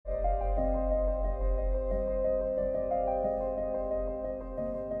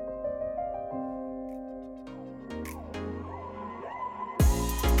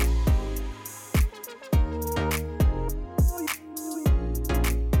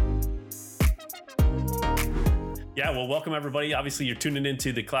Yeah, well, welcome everybody. Obviously, you're tuning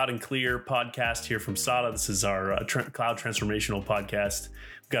into the Cloud and Clear podcast here from SADA. This is our cloud transformational podcast.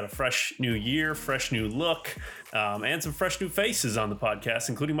 We've got a fresh new year, fresh new look, and some fresh new faces on the podcast,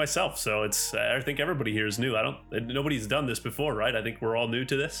 including myself. So I think everybody here is new. Nobody's done this before, right? I think we're all new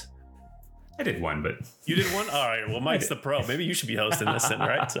to this. I did one, but you did one. All right. Well, Mike's the pro. Maybe you should be hosting this then,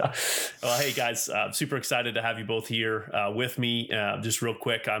 right? So, well, hey guys, super excited to have you both here with me. Just real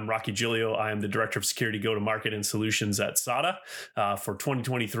quick, I'm Rocky Giglio. I am the Director of Security Go-to-Market and Solutions at SADA for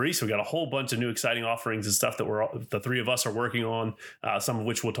 2023. So we got a whole bunch of new exciting offerings and stuff that the three of us are working on, some of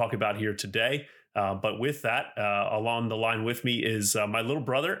which we'll talk about here today. But with that, along the line with me is my little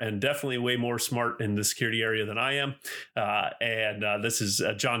brother, and definitely way more smart in the security area than I am. This is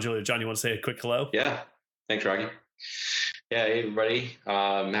John Giglio. John, you want to say a quick hello? Yeah. Thanks, Rocky. Yeah. Hey, everybody.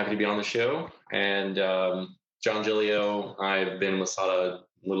 I'm happy to be on the show. And John Giglio, I've been with SADA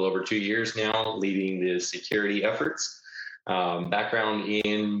a little over 2 years now, leading the security efforts. Background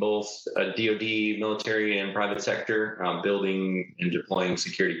in both DoD, military, and private sector, building and deploying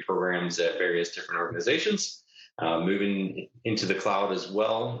security programs at various different organizations. Moving into the cloud as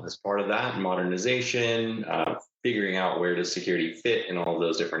well as part of that, modernization, figuring out where does security fit in all of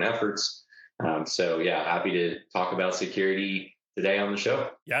those different efforts. Happy to talk about security today on the show.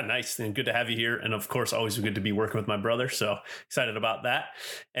 Yeah, nice. And good to have you here. And of course, always good to be working with my brother. So excited about that.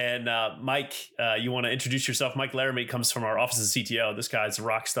 And Mike, you want to introduce yourself? Mike Laramie comes from our office of CTO. This guy's a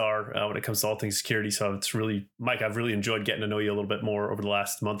rock star when it comes to all things security. So it's really, Mike, I've really enjoyed getting to know you a little bit more over the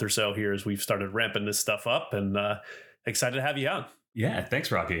last month or so here as we've started ramping this stuff up, and excited to have you on. Yeah,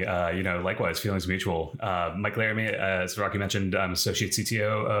 thanks, Rocky. Likewise, feelings mutual. Mike Laramie, as Rocky mentioned, I'm Associate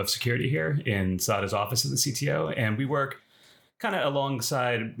CTO of Security here in SADA's office of the CTO, and we work kind of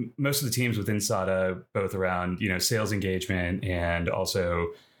alongside most of the teams within SADA, both around, sales engagement and also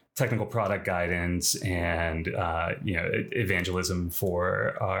technical product guidance and, evangelism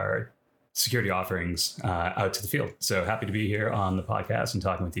for our security offerings out to the field. So happy to be here on the podcast and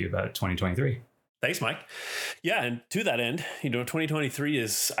talking with you about 2023. Thanks, Mike. Yeah, and to that end, 2023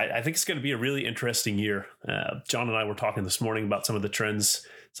 is, I think it's going to be a really interesting year. John and I were talking this morning about some of the trends,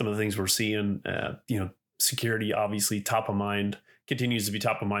 some of the things we're seeing, security, obviously top of mind, continues to be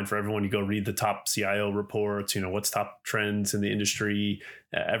top of mind for everyone. You go read the top CIO reports, what's top trends in the industry.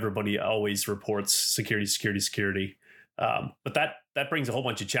 Everybody always reports security. But that brings a whole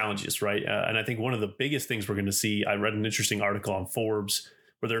bunch of challenges, right? And I think one of the biggest things we're going to see, I read an interesting article on Forbes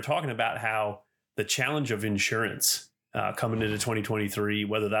where they're talking about how the challenge of insurance coming into 2023,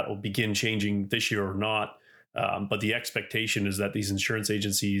 whether that will begin changing this year or not. But the expectation is that these insurance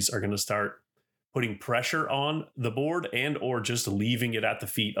agencies are going to start putting pressure on the board and or just leaving it at the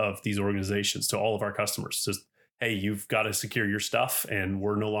feet of these organizations to all of our customers. Just, hey, you've got to secure your stuff and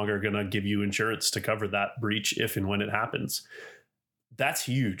we're no longer going to give you insurance to cover that breach if and when it happens. That's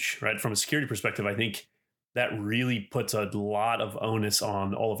huge, right? From a security perspective, I think that really puts a lot of onus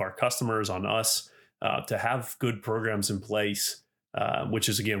on all of our customers, on us, to have good programs in place, which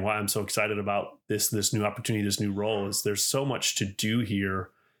is, again, why I'm so excited about this new opportunity, this new role. Is there's so much to do here,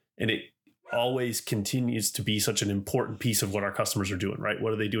 and it always continues to be such an important piece of what our customers are doing, right?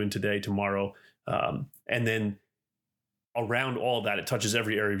 What are they doing today, tomorrow? And then around all of that, it touches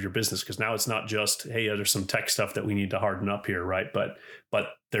every area of your business, because now it's not just, hey, there's some tech stuff that we need to harden up here, right? But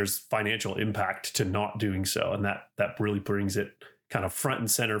there's financial impact to not doing so. And that really brings it kind of front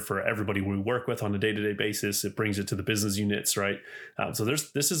and center for everybody we work with on a day-to-day basis. It brings it to the business units, right? So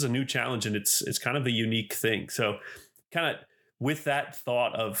this is a new challenge, and it's kind of a unique thing. So kind of with that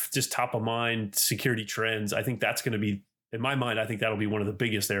thought of just top of mind security trends, I think that's going to be, in my mind, I think that'll be one of the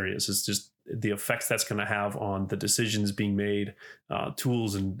biggest areas, is just the effects that's going to have on the decisions being made,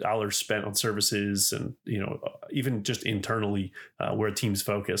 tools and dollars spent on services, and even just internally where teams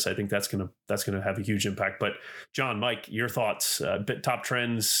focus. I think that's going to have a huge impact. But John, Mike, your thoughts, top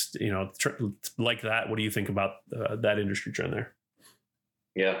trends, like that. What do you think about that industry trend there?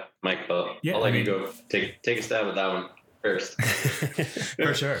 Yeah, Mike, I'll let you go. Take a stab at that one first.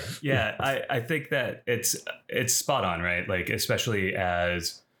 For sure. Yeah, I think that it's spot on, right? Like, especially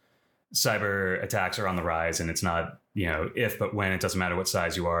as cyber attacks are on the rise, and it's not, if, but when. It doesn't matter what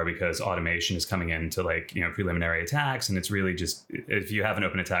size you are, because automation is coming into preliminary attacks. And it's really just, if you have an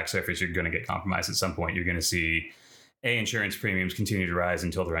open attack surface, you're going to get compromised at some point. You're going to see A, insurance premiums continue to rise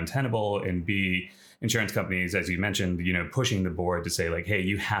until they're untenable, and B, insurance companies, as you mentioned, pushing the board to say, like, hey,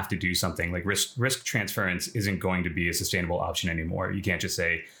 you have to do something. Like, risk transference isn't going to be a sustainable option anymore. You can't just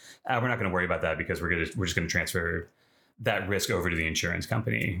say, we're not going to worry about that because we're just going to transfer that risk over to the insurance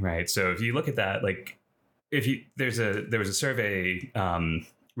company, right? So if you look at that, like, there was a survey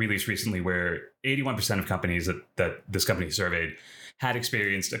released recently where 81% of companies that this company surveyed had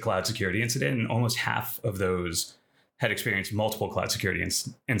experienced a cloud security incident, and almost half of those had experienced multiple cloud security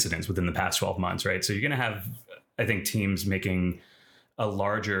incidents within the past 12 months, right? So you're going to have, I think, teams making a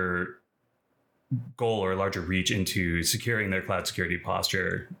larger goal or a larger reach into securing their cloud security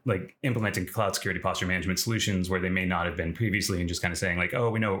posture, like implementing cloud security posture management solutions where they may not have been previously, and just kind of saying like, oh,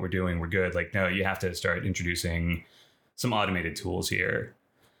 we know what we're doing, we're good. Like, no, you have to start introducing some automated tools here.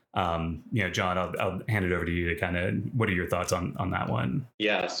 John, I'll hand it over to you to kind of, what are your thoughts on that one?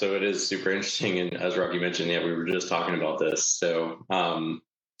 Yeah, so it is super interesting. And as Rocky mentioned, yeah, we were just talking about this. So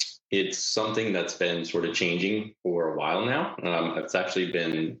it's something that's been sort of changing for a while now. It's actually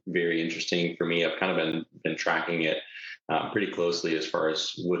been very interesting for me. I've kind of been tracking it pretty closely as far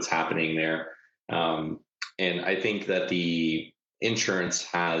as what's happening there. And I think that the insurance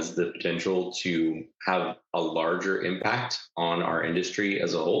has the potential to have a larger impact on our industry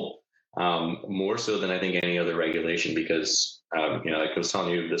as a whole, more so than I think any other regulation, because, like I was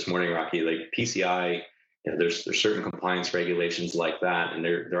telling you this morning, Rocky, like PCI, there's certain compliance regulations like that, and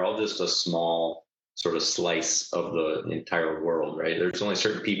they're all just a small sort of slice of the entire world, right? There's only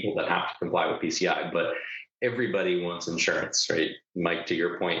certain people that have to comply with PCI, but everybody wants insurance, right? Mike, to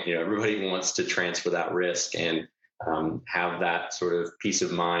your point, everybody wants to transfer that risk and have that sort of peace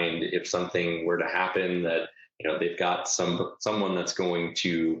of mind if something were to happen, that they've got someone that's going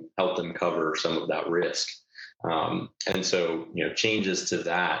to help them cover some of that risk. And so changes to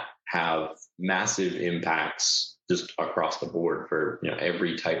that have massive impacts just across the board for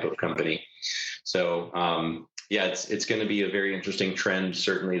every type of company. So it's going to be a very interesting trend,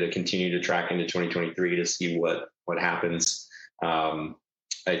 certainly, to continue to track into 2023 to see what happens.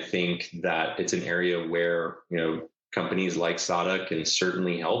 I think that it's an area where companies like SADA can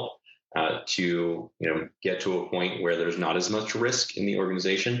certainly help to get to a point where there's not as much risk in the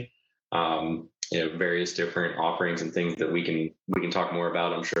organization. Various different offerings and things that we can talk more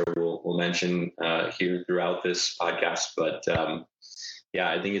about. I'm sure we'll mention here throughout this podcast. But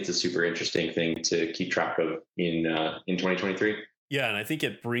I think it's a super interesting thing to keep track of in 2023. Yeah, and I think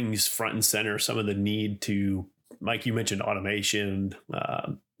it brings front and center some of the need to, Mike, you mentioned automation.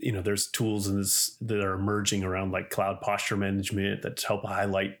 There's tools in this that are emerging around like cloud posture management that help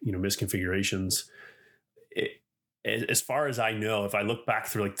highlight misconfigurations. As far as I know, if I look back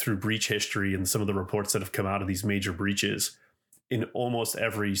through breach history and some of the reports that have come out of these major breaches, in almost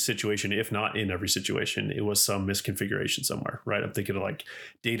every situation, if not in every situation, it was some misconfiguration somewhere, right? I'm thinking of like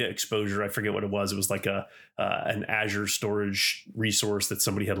data exposure. I forget what it was. It was like an Azure storage resource that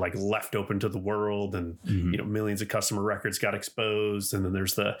somebody had like left open to the world, and millions of customer records got exposed. And then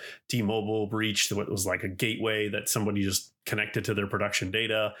there's the T-Mobile breach that was like a gateway that somebody just connected to their production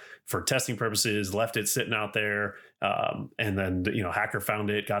data for testing purposes, left it sitting out there. And then, hacker found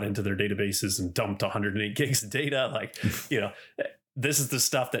it, got into their databases and dumped 108 gigs of data. Like, this is the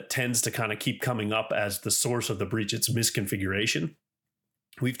stuff that tends to kind of keep coming up as the source of the breach. It's misconfiguration.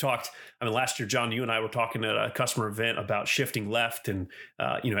 We've talked, last year, John, you and I were talking at a customer event about shifting left, and,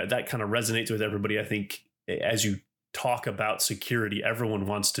 that kind of resonates with everybody. I think as you talk about security, everyone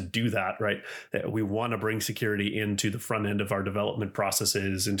wants to do that, right? That we want to bring security into the front end of our development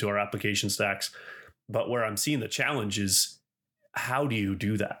processes, into our application stacks. But where I'm seeing the challenge is, how do you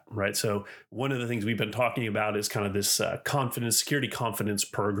do that, right? So one of the things we've been talking about is kind of this security confidence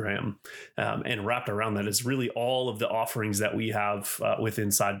program, and wrapped around that is really all of the offerings that we have within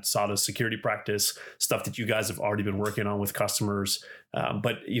SADA's security practice, stuff that you guys have already been working on with customers.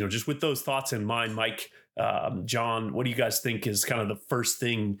 But just with those thoughts in mind, Mike, John, what do you guys think is kind of the first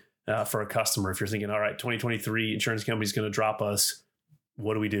thing for a customer if you're thinking, all right, 2023 insurance company's going to drop us,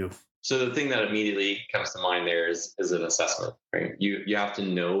 what do we do? So the thing that immediately comes to mind there is an assessment, right? You have to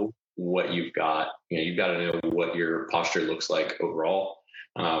know what you've got. You've got to know what your posture looks like overall.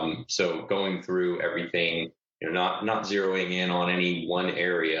 So going through everything, not zeroing in on any one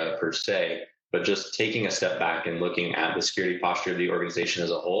area per se, but just taking a step back and looking at the security posture of the organization as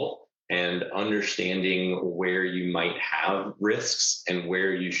a whole, and understanding where you might have risks and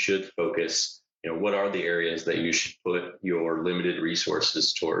where you should focus. What are the areas that you should put your limited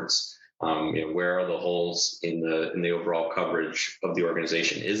resources towards? Where are the holes in the overall coverage of the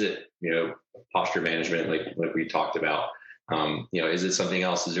organization? Is it, posture management, like we talked about? Is it something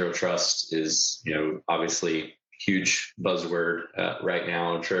else? Zero trust is, obviously huge buzzword right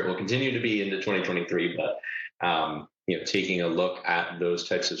now. I'm sure it will continue to be into 2023, but, taking a look at those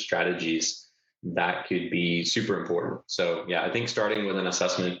types of strategies, that could be super important. So I think starting with an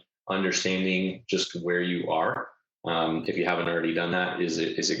assessment, understanding just where you are, if you haven't already done that, is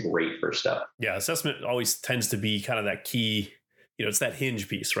a great first step. Yeah, assessment always tends to be kind of that key, it's that hinge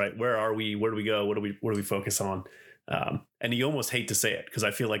piece, right? Where are we? Where do we go? What do we focus on? And you almost hate to say it because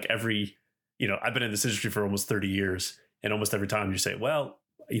I feel like I've been in this industry for almost 30 years, and almost every time you say, well,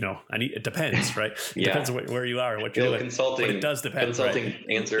 it depends, right? It depends on where you are and what you're doing. Consulting, but it does depend. Consulting right?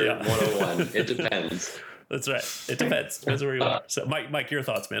 answer 101. It depends. That's right. It depends. Depends where you are. So, Mike, your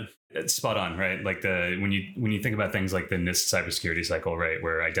thoughts, man? It's spot on, right? Like when you think about things like the NIST cybersecurity cycle, right,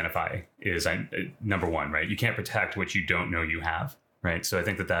 where identify is number one, right? You can't protect what you don't know you have, right? So I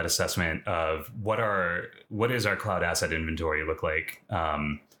think that assessment of what is our cloud asset inventory look like.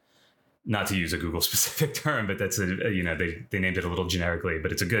 Not to use a Google specific term, but that's they named it a little generically,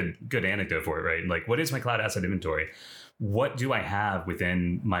 but it's a good anecdote for it, right? Like, what is my cloud asset inventory? What do I have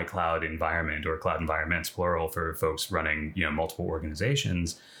within my cloud environment, or cloud environments, plural, for folks running, multiple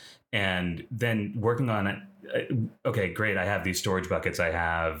organizations? And then working on it. Okay, great. I have these storage buckets. I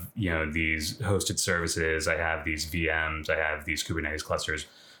have, these hosted services. I have these VMs. I have these Kubernetes clusters.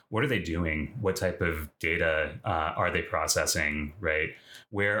 What are they doing? What type of data are they processing, right?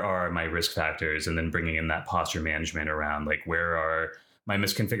 Where are my risk factors? And then bringing in that posture management around, like, where are my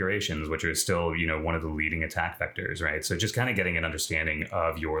misconfigurations, which are still, one of the leading attack vectors, right? So just kind of getting an understanding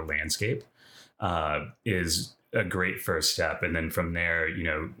of your landscape is a great first step. And then from there,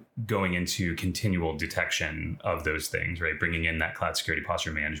 going into continual detection of those things, right? Bringing in that cloud security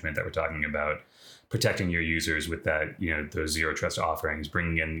posture management that we're talking about, protecting your users with that, those zero trust offerings,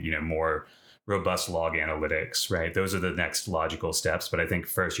 bringing in, more robust log analytics, right? Those are the next logical steps. But I think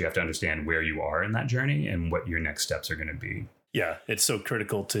first you have to understand where you are in that journey and what your next steps are going to be. Yeah, it's so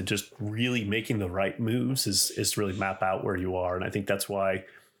critical to just really making the right moves is to really map out where you are. And I think that's why,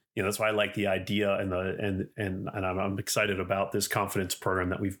 that's why I like the idea and I'm excited about this confidence program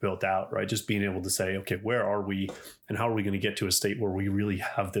that we've built out, right? Just being able to say, okay, where are we and how are we going to get to a state where we really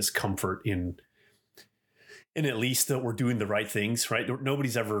have this comfort in at least that we're doing the right things, right?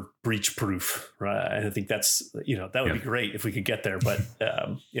 Nobody's ever breach proof, right? And I think that's, that would be great if we could get there. But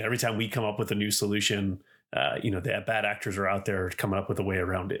every time we come up with a new solution, the bad actors are out there coming up with a way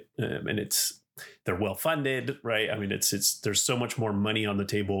around it. And they're well funded, right? I mean, there's so much more money on the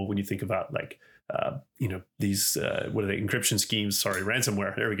table when you think about like, these, what are they, encryption schemes? Sorry,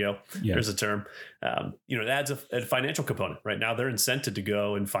 ransomware. There we go. Yeah. There's a term. It adds a financial component. Right now, they're incented to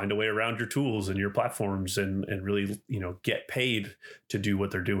go and find a way around your tools and your platforms and really, get paid to do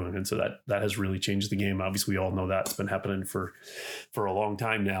what they're doing. And so that has really changed the game. Obviously, we all know that's been happening for a long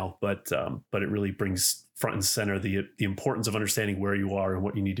time now. But it really brings front and center the importance of understanding where you are and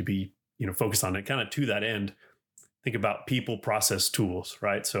what you need to be, focused on. It kind of to that end. Think about people, process, tools,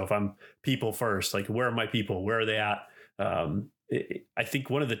 right? So if I'm people first, like where are my people? Where are they at? I think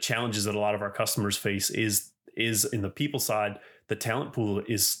one of the challenges that a lot of our customers face is in the people side, the talent pool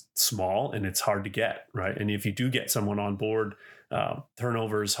is small and it's hard to get, right? And if you do get someone on board,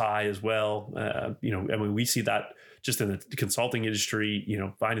 turnover is high as well. We see that just in the consulting industry,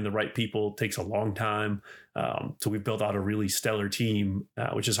 finding the right people takes a long time. So we've built out a really stellar team,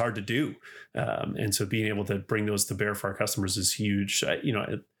 which is hard to do. And so being able to bring those to bear for our customers is huge.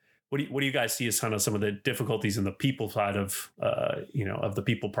 What do you guys see as kind of some of the difficulties in the people side of the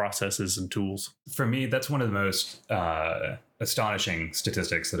people processes and tools? For me, that's one of the most astonishing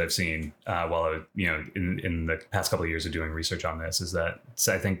statistics that I've seen while in the past couple of years of doing research on this is that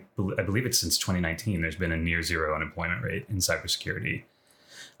I believe it's since 2019 there's been a near zero unemployment rate in cybersecurity.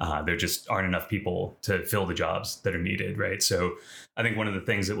 There just aren't enough people to fill the jobs that are needed, right? So I think one of the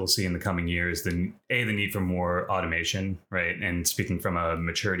things that we'll see in the coming years, the need for more automation, right? And speaking from a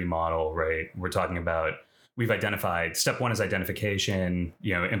maturity model, right? We're talking about, we've identified, step one is identification,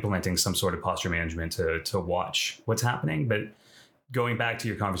 implementing some sort of posture management to watch what's happening. But going back to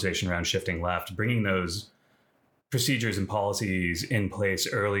your conversation around shifting left, bringing those procedures and policies in place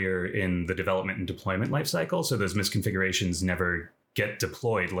earlier in the development and deployment lifecycle, so those misconfigurations never get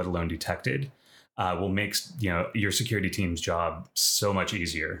deployed, let alone detected, will make your security team's job so much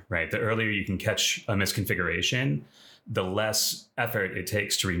easier, right? The earlier you can catch a misconfiguration, the less effort it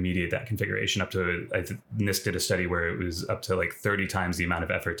takes to remediate that configuration. Up to, NIST did a study where it was up to like 30 times the amount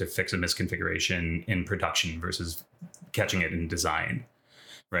of effort to fix a misconfiguration in production versus catching it in design,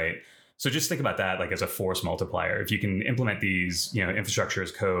 right? So just think about that like as a force multiplier. If you can implement these, infrastructure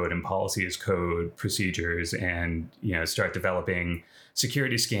as code and policy as code procedures and, start developing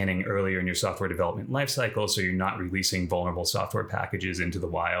security scanning earlier in your software development lifecycle, so you're not releasing vulnerable software packages into the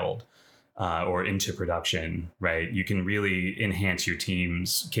wild or into production, right? You can really enhance your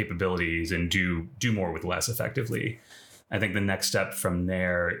team's capabilities and do more with less effectively. I think the next step from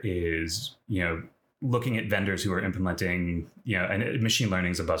there is, looking at vendors who are implementing, and machine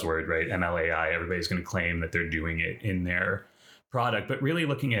learning is a buzzword, right? ML, AI, everybody's going to claim that they're doing it in their product, but really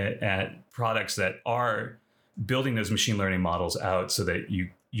looking at products that are building those machine learning models out so that you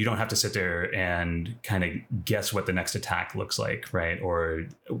don't have to sit there and kind of guess what the next attack looks like, right? Or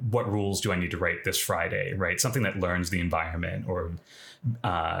what rules do I need to write this Friday, right? Something that learns the environment or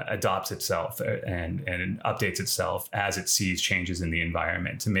adopts itself and updates itself as it sees changes in the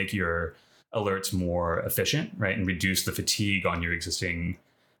environment to make your alerts more efficient, right? And reduce the fatigue on your existing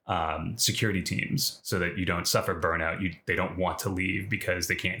security teams so that you don't suffer burnout. They don't want to leave because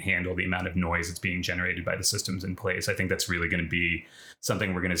they can't handle the amount of noise that's being generated by the systems in place. I think that's really going to be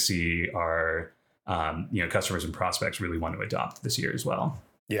something we're going to see our customers and prospects really want to adopt this year as well.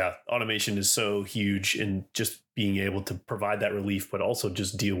 Yeah, automation is so huge in just being able to provide that relief, but also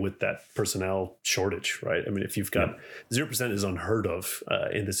just deal with that personnel shortage, right? I mean, if you've got 0% is unheard of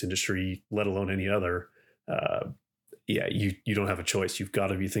in this industry, let alone any other. You don't have a choice. You've got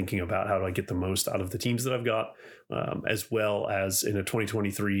to be thinking about how do I get the most out of the teams that I've got, as well as in a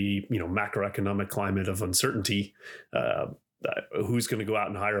 2023, macroeconomic climate of uncertainty. Who's going to go out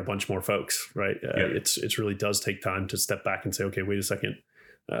and hire a bunch more folks, right? It's really does take time to step back and say, okay, wait a second.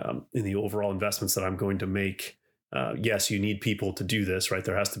 In the overall investments that I'm going to make, yes, you need people to do this, right?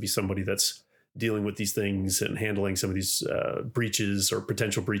 There has to be somebody that's dealing with these things and handling some of these breaches or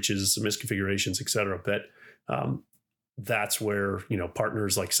potential breaches, misconfigurations, et cetera. But that's where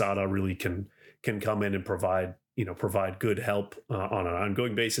partners like SADA really can come in and provide good help on an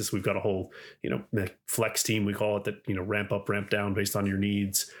ongoing basis. We've got a whole flex team, we call it, that ramp up, ramp down based on your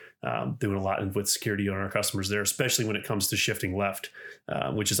needs. Doing a lot with security on our customers there, especially when it comes to shifting left,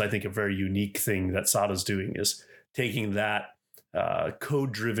 which is, I think, a very unique thing that SADA's doing, is taking that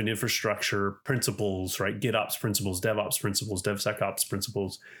code-driven infrastructure principles, right? GitOps principles, DevOps principles, DevSecOps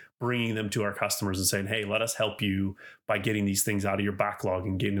principles, bringing them to our customers and saying, hey, let us help you by getting these things out of your backlog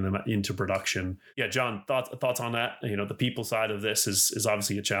and getting them into production. Yeah, John, thoughts on that? The people side of this is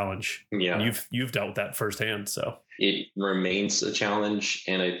obviously a challenge. Yeah, and you've dealt with that firsthand. So it remains a challenge,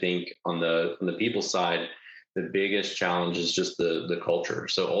 and I think on the people side, the biggest challenge is just the culture.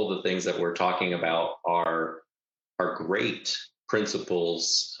 So all the things that we're talking about are great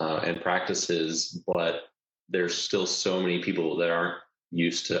principles and practices, but there's still so many people that aren't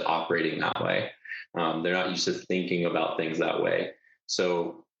used to operating that way. They're not used to thinking about things that way.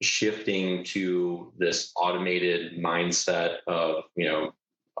 So shifting to this automated mindset of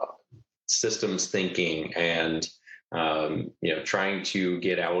systems thinking and trying to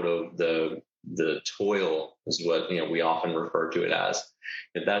get out of the toil is what we often refer to it as.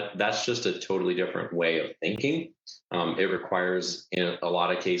 That's just a totally different way of thinking. It requires, in a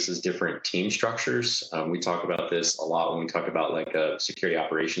lot of cases, different team structures. We talk about this a lot when we talk about like a security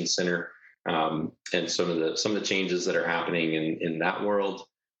operations center, and some of the changes that are happening in that world,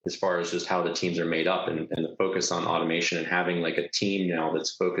 as far as just how the teams are made up and the focus on automation and having like a team now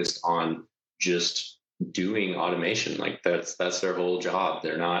that's focused on just doing automation. Like that's their whole job.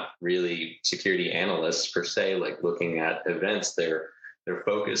 They're not really security analysts per se, like looking at events. They're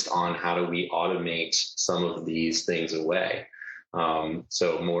focused on how do we automate some of these things away.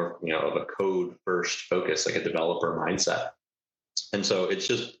 So more, of a code first focus, like a developer mindset. And so it's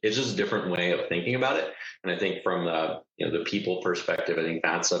just a different way of thinking about it. And I think from the people perspective, I think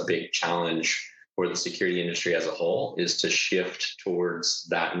that's a big challenge for the security industry as a whole, is to shift towards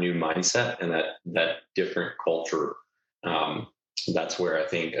that new mindset and that different culture. That's where I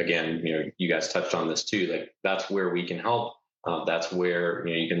think, again, you guys touched on this too, like that's where we can help. That's where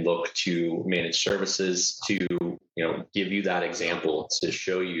you can look to managed services to give you that example, to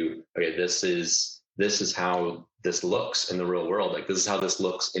show you, okay, this is how this looks in the real world. Like this is how this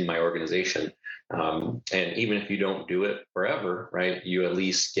looks in my organization. And even if you don't do it forever, right, you at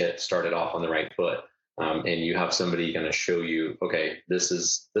least get started off on the right foot, and you have somebody going to show you, okay, this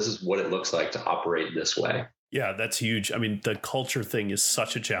is what it looks like to operate this way. Yeah, that's huge. I mean, the culture thing is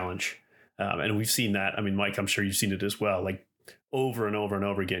such a challenge, and we've seen that. I mean, Mike, I'm sure you've seen it as well. Like over and over and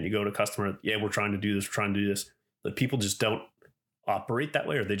over again, you go to a customer, we're trying to do this, but people just don't operate that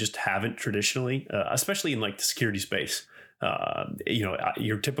way, or they just haven't traditionally, especially in like the security space.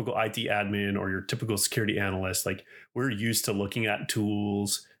 Your typical IT admin or your typical security analyst, like we're used to looking at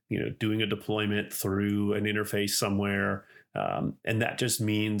tools, doing a deployment through an interface somewhere. And that just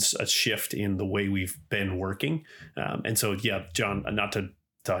means a shift in the way we've been working. And so, yeah, John, not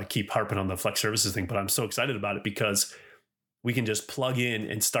to keep harping on the flex services thing, but I'm so excited about it because we can just plug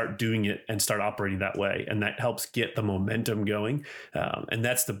in and start doing it and start operating that way. And that helps get the momentum going. And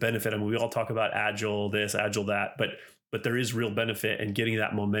that's the benefit. I mean, we all talk about agile this, agile that, but there is real benefit in getting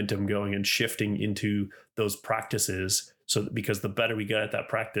that momentum going and shifting into those practices So because the better we get at that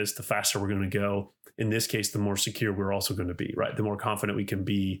practice, the faster we're going to go. In this case, the more secure we're also going to be, right? The more confident we can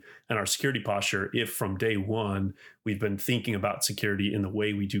be in our security posture if from day one we've been thinking about security in the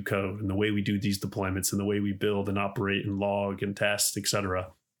way we do code and the way we do these deployments and the way we build and operate and log and test, et cetera.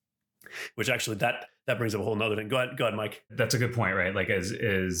 Which actually that brings up a whole nother thing. Go ahead, Mike. That's a good point, right? Like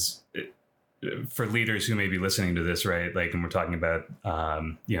as for leaders who may be listening to this, right? Like, and we're talking about,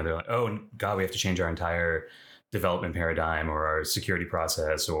 they're like, oh God, we have to change our entire development paradigm or our security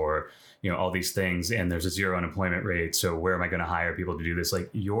process or, all these things. And there's a zero unemployment rate. So where am I going to hire people to do this? Like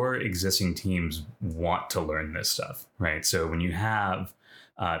your existing teams want to learn this stuff, right? So when you have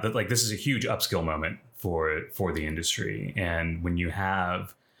this is a huge upskill moment for the industry. And when you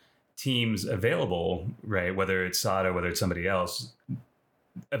have teams available, right, whether it's SADA, whether it's somebody else,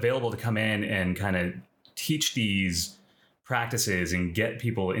 available to come in and kind of teach these practices and get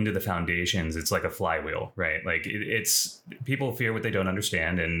people into the foundations, it's like a flywheel, right? Like it's people fear what they don't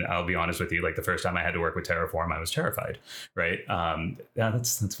understand. And I'll be honest with you, like the first time I had to work with Terraform, I was terrified, right?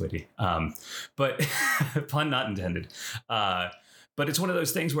 That's witty. But pun not intended. But it's one of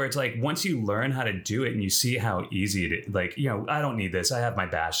those things where it's like, once you learn how to do it and you see how easy it is, like, I don't need this. I have my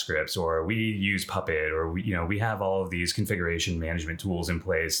bash scripts, or we use Puppet, or we have all of these configuration management tools in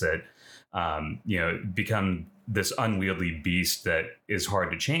place that, become this unwieldy beast that is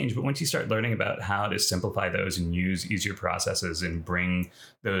hard to change. But once you start learning about how to simplify those and use easier processes and bring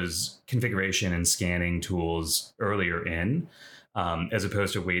those configuration and scanning tools earlier in, as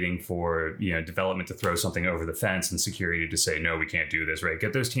opposed to waiting for development to throw something over the fence and security to say, no, we can't do this, right?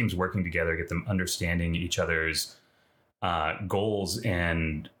 Get those teams working together, get them understanding each other's goals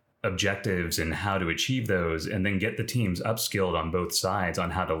and objectives and how to achieve those, and then get the teams upskilled on both sides on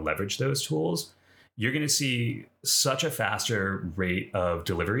how to leverage those tools. You're going to see such a faster rate of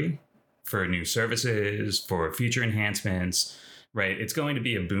delivery for new services, for feature enhancements, right? It's going to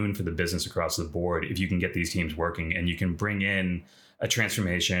be a boon for the business across the board if you can get these teams working and you can bring in a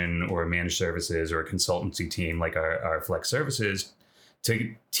transformation or a managed services or a consultancy team like our Flex Services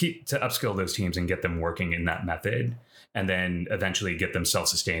to upskill those teams and get them working in that method, and then eventually get them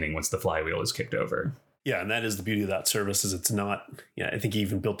self-sustaining once the flywheel is kicked over. Yeah, and that is the beauty of that service is it's not, I think he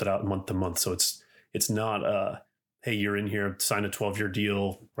even built it out month to month. So it's not hey, you're in here, sign a 12-year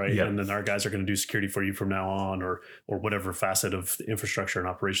deal, right? Yep. And then our guys are going to do security for you from now on, or whatever facet of infrastructure and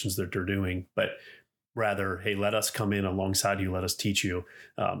operations that they're doing. But rather, hey, let us come in alongside you, let us teach you.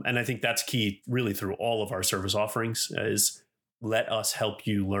 And I think that's key really through all of our service offerings is let us help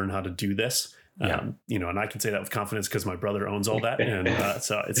you learn how to do this. Yeah. And I can say that with confidence because my brother owns all that, and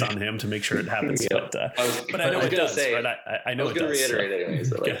so it's on him to make sure it happens. Yeah. But I know it does. Right? I know it does. I was going to reiterate anyway.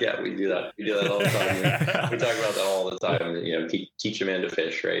 So we do that. We do that all the time. We talk about that all the time. Teach a man to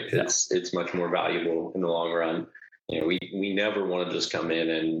fish. Right? Yeah. It's much more valuable in the long run. We never want to just come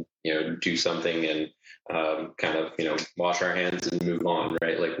in and do something and kind of wash our hands and move on.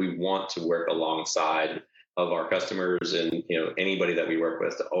 Right? Like we want to work alongside of our customers and anybody that we work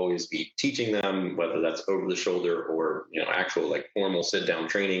with to always be teaching them, whether that's over the shoulder or actual like formal sit down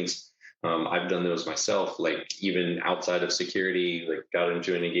trainings. I've done those myself, like even outside of security, like got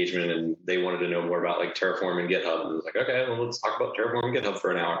into an engagement and they wanted to know more about like Terraform and GitHub. And I was like, okay, well, let's talk about Terraform and GitHub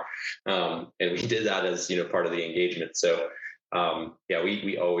for an hour. And we did that as part of the engagement. So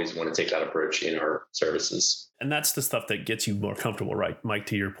we always want to take that approach in our services. And that's the stuff that gets you more comfortable, right, Mike,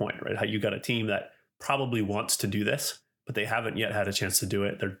 to your point, right? How you got a team that probably wants to do this, but they haven't yet had a chance to do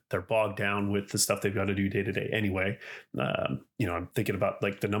it. They're bogged down with the stuff they've got to do day to day anyway. I'm thinking about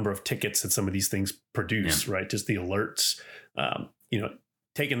like the number of tickets that some of these things produce, right? Just the alerts,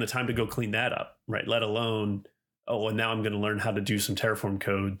 taking the time to go clean that up, right? Let alone, and now I'm going to learn how to do some Terraform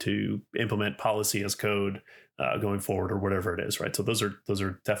code to implement policy as code going forward or whatever it is, right? So those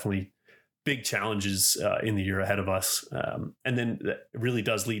are definitely big challenges in the year ahead of us. And then that really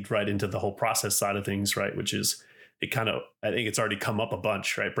does lead right into the whole process side of things, right? Which is I think it's already come up a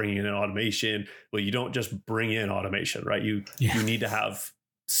bunch, right? Bringing in automation. Well, you don't just bring in automation, right? You need to have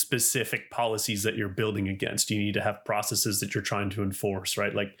specific policies that you're building against. You need to have processes that you're trying to enforce,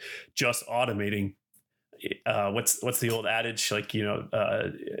 right? Like just automating. What's the old adage? Like,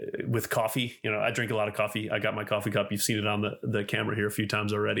 with coffee, I drink a lot of coffee. I got my coffee cup. You've seen it on the camera here a few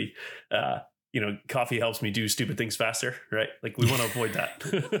times already. Coffee helps me do stupid things faster, right? Like we want to avoid that.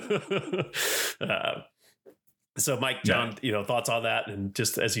 So Mike, John, thoughts on that? And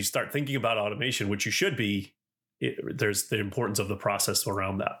just as you start thinking about automation, which you should be, there's the importance of the process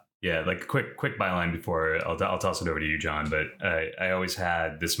around that. Yeah, like quick byline before I'll toss it over to you, John. But I always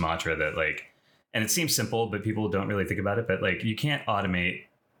had this mantra that like, and it seems simple, but people don't really think about it. But like, you can't automate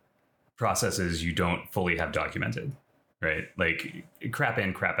processes you don't fully have documented, right? Like crap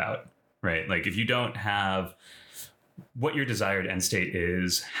in, crap out, right? Like if you don't have what your desired end state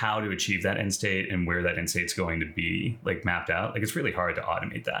is, how to achieve that end state, and where that end state's going to be like mapped out, like it's really hard to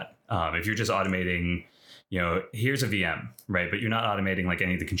automate that. If you're just automating, here's a VM, right? But you're not automating like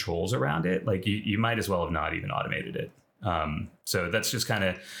any of the controls around it. Like you might as well have not even automated it. So that's just kind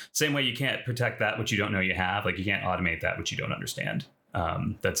of same way you can't protect that which you don't know you have. Like you can't automate that which you don't understand.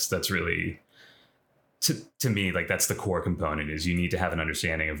 That's really to me, like that's the core component, is you need to have an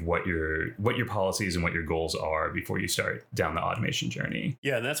understanding of what your policies and what your goals are before you start down the automation journey.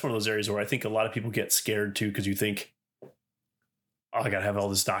 Yeah, and that's one of those areas where I think a lot of people get scared too, because you think, oh, I got to have all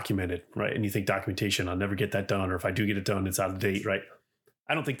this documented, right? And you think documentation, I'll never get that done, or if I do get it done, it's out of date, right?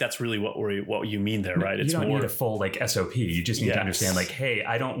 I don't think that's really what you mean there, right? It's you don't need a full like SOP. You just need to understand like, hey,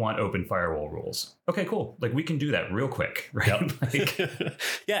 I don't want open firewall rules. Okay, cool. Like we can do that real quick, right? Yep. Like,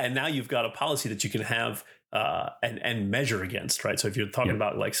 yeah, and now you've got a policy that you can have and measure against, right? So if you're talking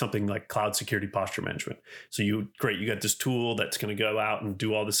about like something like cloud security posture management, so you got this tool that's going to go out and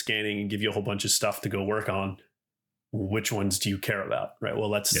do all the scanning and give you a whole bunch of stuff to go work on. Which ones do you care about, right? Well,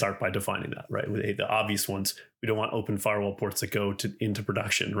 let's start by defining that, right? The obvious ones. We don't want open firewall ports that go into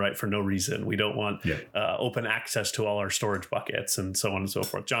production, right? For no reason. We don't want open access to all our storage buckets and so on and so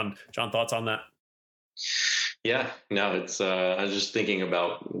forth. John, thoughts on that? Yeah, no, it's, I was just thinking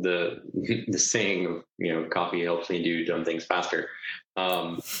about the saying of, coffee helps me do dumb things faster.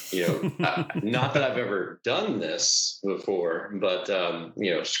 Not that I've ever done this before, but,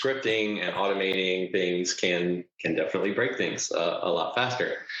 scripting and automating things can definitely break things a lot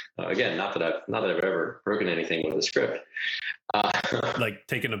faster. Again, not that I've ever broken anything with a script. Like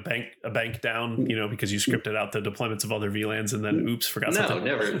taking a bank down, because you scripted out the deployments of other VLANs and then forgot something.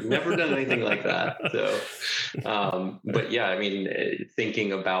 No, never done anything like that. So, but yeah, I mean,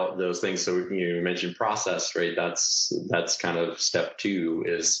 thinking about those things. So you mentioned process, right? That's kind of step 2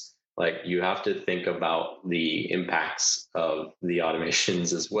 is like, you have to think about the impacts of the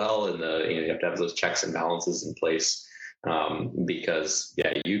automations as well. And you have to have those checks and balances in place. Because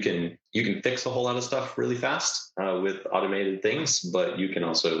you can fix a whole lot of stuff really fast with automated things, but you can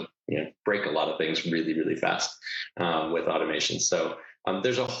also break a lot of things really, really fast with automation. So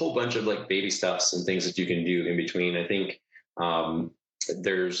there's a whole bunch of like baby steps and things that you can do in between. I think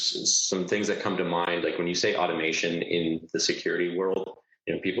there's some things that come to mind, like when you say automation in the security world,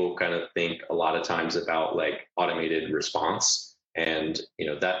 people kind of think a lot of times about like automated response, and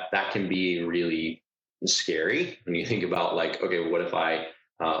that can be really scary when you think about like, okay, what if I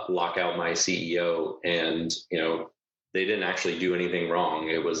lock out my CEO and they didn't actually do anything wrong,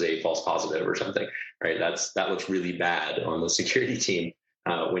 it was a false positive or something, right? That looks really bad on the security team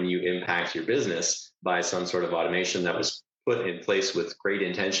when you impact your business by some sort of automation that was put in place with great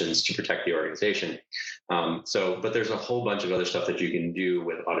intentions to protect the organization. But there's a whole bunch of other stuff that you can do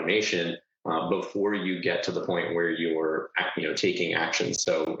with automation before you get to the point where you're taking action.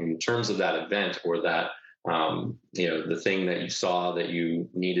 So in terms of that event or that the thing that you saw that you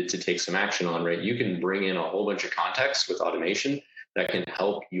needed to take some action on, right? You can bring in a whole bunch of context with automation that can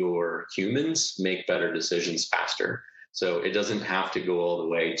help your humans make better decisions faster. So it doesn't have to go all the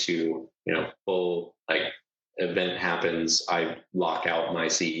way to full like event happens, I lock out my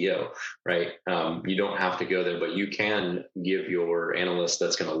CEO, right? You don't have to go there, but you can give your analyst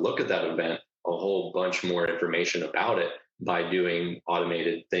that's going to look at that event a whole bunch more information about it by doing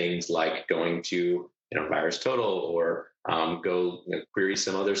automated things like going to VirusTotal or go query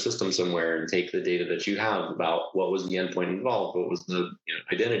some other system somewhere and take the data that you have about what was the endpoint involved, what was the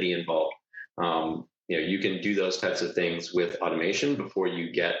identity involved. You can do those types of things with automation before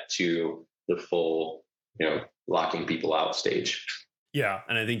you get to the full locking people out stage. Yeah.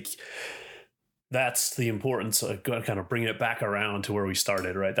 And I think that's the importance of kind of bringing it back around to where we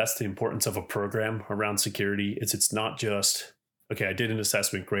started, right? That's the importance of a program around security. It's not just, okay, I did an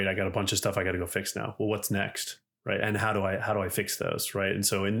assessment. Great. I got a bunch of stuff I got to go fix now. Well, what's next? Right. And how do I fix those? Right. And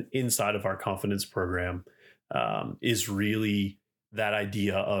so inside of our confidence program is really that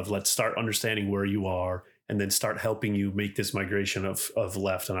idea of let's start understanding where you are and then start helping you make this migration of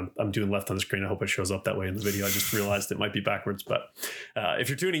left. And I'm doing left on the screen. I hope it shows up that way in the video. I just realized it might be backwards, but if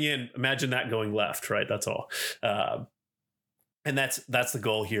you're tuning in, imagine that going left, right? That's all. And that's the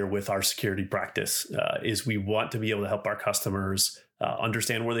goal here with our security practice is we want to be able to help our customers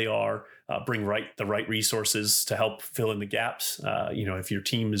understand where they are, bring the right resources to help fill in the gaps. If your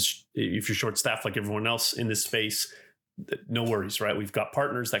team if you're short staffed like everyone else in this space, no worries, right? We've got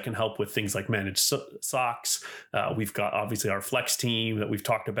partners that can help with things like managed SOCs. We've got obviously our Flex team that we've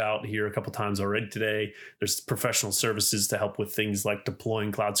talked about here a couple times already today. There's professional services to help with things like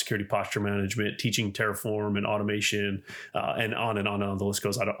deploying cloud security posture management, teaching Terraform and automation, and on and on and on the list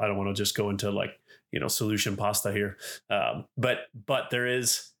goes. I don't want to just go into like, solution pasta here. But there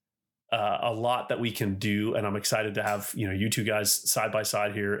is a lot that we can do, and I'm excited to have you two guys side by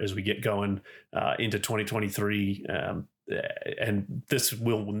side here as we get going into 2023. And this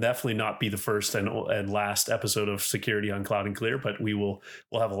will definitely not be the first and last episode of Security on Cloud and Clear, but we'll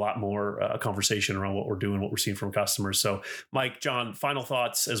have a lot more conversation around what we're doing, what we're seeing from customers. So, Mike, John, final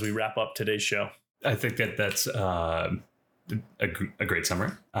thoughts as we wrap up today's show. I think that's a great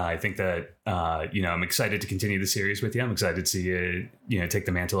summary. I think that, I'm excited to continue the series with you. I'm excited to see you, take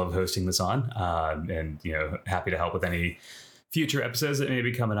the mantle of hosting this on, and, happy to help with any future episodes that may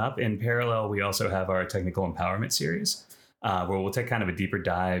be coming up. In parallel, we also have our technical empowerment series, where we'll take kind of a deeper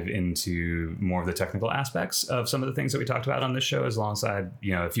dive into more of the technical aspects of some of the things that we talked about on this show, alongside,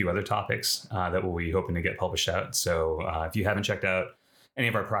 a few other topics that we'll be hoping to get published out. So if you haven't checked out any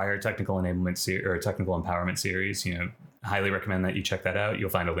of our prior technical enablement or technical empowerment series, highly recommend that you check that out.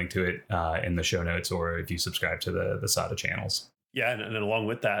 You'll find a link to it in the show notes, or if you subscribe to the SADA channels. Yeah, and along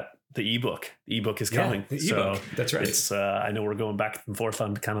with that, the ebook. The ebook is coming. Yeah, the ebook. So that's right. It's I know we're going back and forth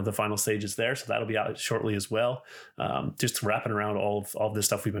on kind of the final stages there, so that'll be out shortly as well. Just wrapping around all of this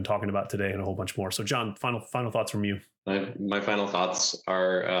stuff we've been talking about today and a whole bunch more. So, John, final thoughts from you. My final thoughts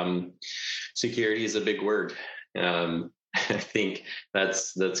are security is a big word. I think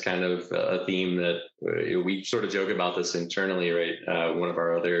that's kind of a theme that we sort of joke about this internally, right? One of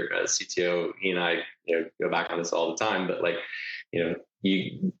our other CTO, he and I go back on this all the time, but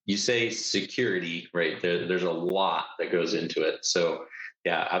you say security, right? There's a lot that goes into it. So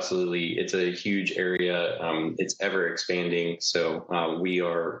yeah, absolutely. It's a huge area. It's ever expanding. So we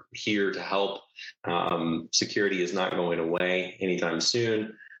are here to help. Security is not going away anytime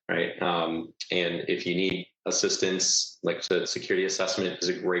soon, right? And if you need assistance, like the security assessment is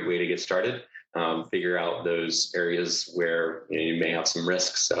a great way to get started. Figure out those areas where you may have some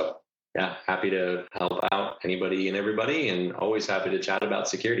risks. So yeah, happy to help out anybody and everybody, and always happy to chat about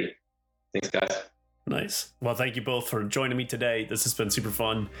security. Thanks, guys. Nice. Well, thank you both for joining me today. This has been super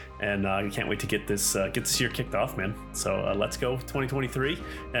fun, and I can't wait to get this year kicked off, man. So let's go 2023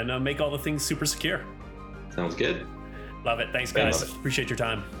 and make all the things super secure. Sounds good. Love it. Thanks, guys. Appreciate your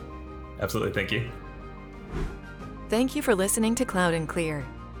time. Absolutely. Thank you. Thank you for listening to Cloud and Clear.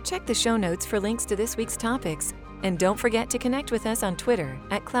 Check the show notes for links to this week's topics. And don't forget to connect with us on Twitter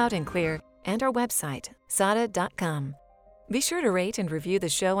 @Cloud and Clear and our website, sada.com. Be sure to rate and review the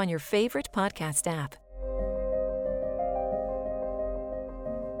show on your favorite podcast app.